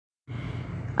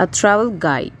A travel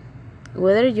guide.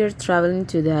 Whether you're traveling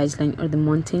to the island or the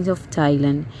mountains of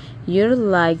Thailand, you're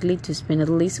likely to spend at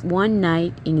least one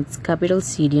night in its capital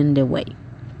city on the way.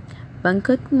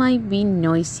 Bangkok might be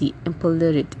noisy and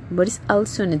polluted, but it's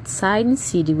also an exciting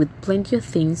city with plenty of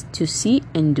things to see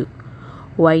and do.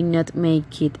 Why not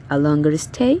make it a longer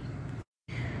stay?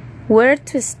 Where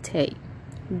to stay?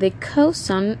 The Khao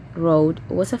San Road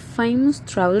was a famous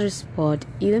travel spot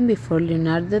even before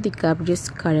Leonardo DiCaprio's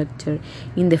character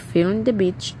in the film The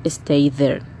Beach stayed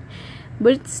there.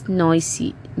 But it's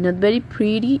noisy, not very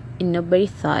pretty, and not very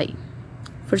Thai.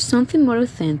 For something more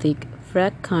authentic,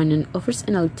 Phra Kanon offers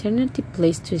an alternative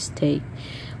place to stay,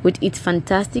 with its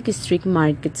fantastic street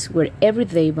markets where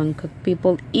everyday Bangkok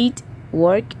people eat,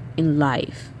 work, and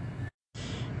live.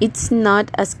 It's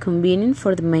not as convenient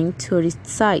for the main tourist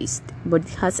sites, but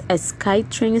it has a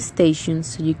SkyTrain station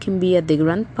so you can be at the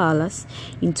Grand Palace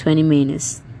in 20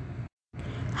 minutes.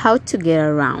 How to get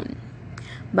around?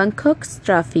 Bangkok's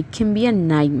traffic can be a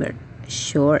nightmare.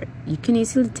 Sure, you can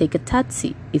easily take a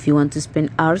taxi if you want to spend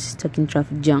hours stuck in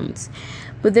traffic jams,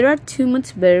 but there are two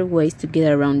much better ways to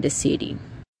get around the city.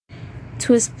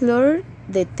 To explore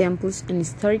the temples and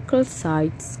historical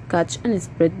sites, catch an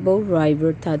speedboat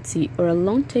river taxi or a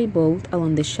long-tail boat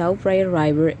along the Chao Phraya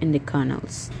River and the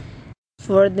canals.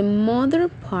 For the modern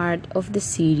part of the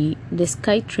city, the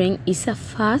SkyTrain is a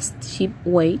fast, cheap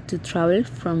way to travel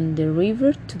from the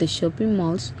river to the shopping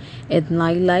malls and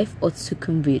nightlife of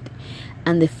Sukhumvit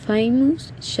and the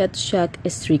famous Chatuchak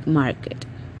street market.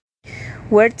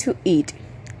 Where to eat?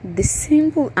 The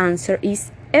simple answer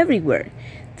is everywhere.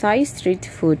 Thai street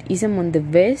food is among the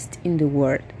best in the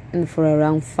world, and for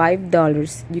around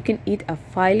 $5 you can eat a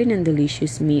filling and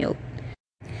delicious meal.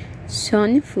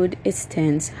 Some food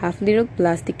stands have little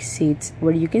plastic seats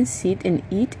where you can sit and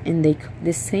eat, and they cook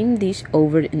the same dish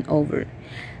over and over,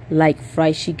 like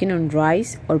fried chicken on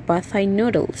rice or pad thai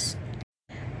noodles.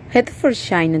 Head for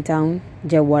Chinatown,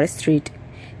 Jawar Street,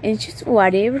 and choose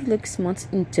whatever looks most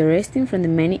interesting from the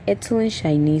many excellent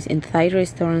Chinese and Thai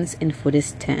restaurants and food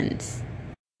stands.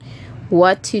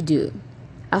 What to do?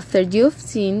 After you've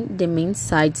seen the main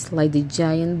sites like the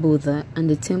giant Buddha and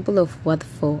the Temple of Wat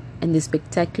Pho and the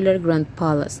spectacular Grand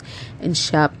Palace and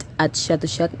shopped at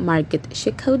Chatuchak Market,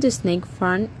 check out the snake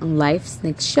farm and live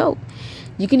snake show.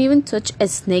 You can even touch a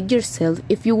snake yourself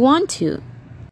if you want to.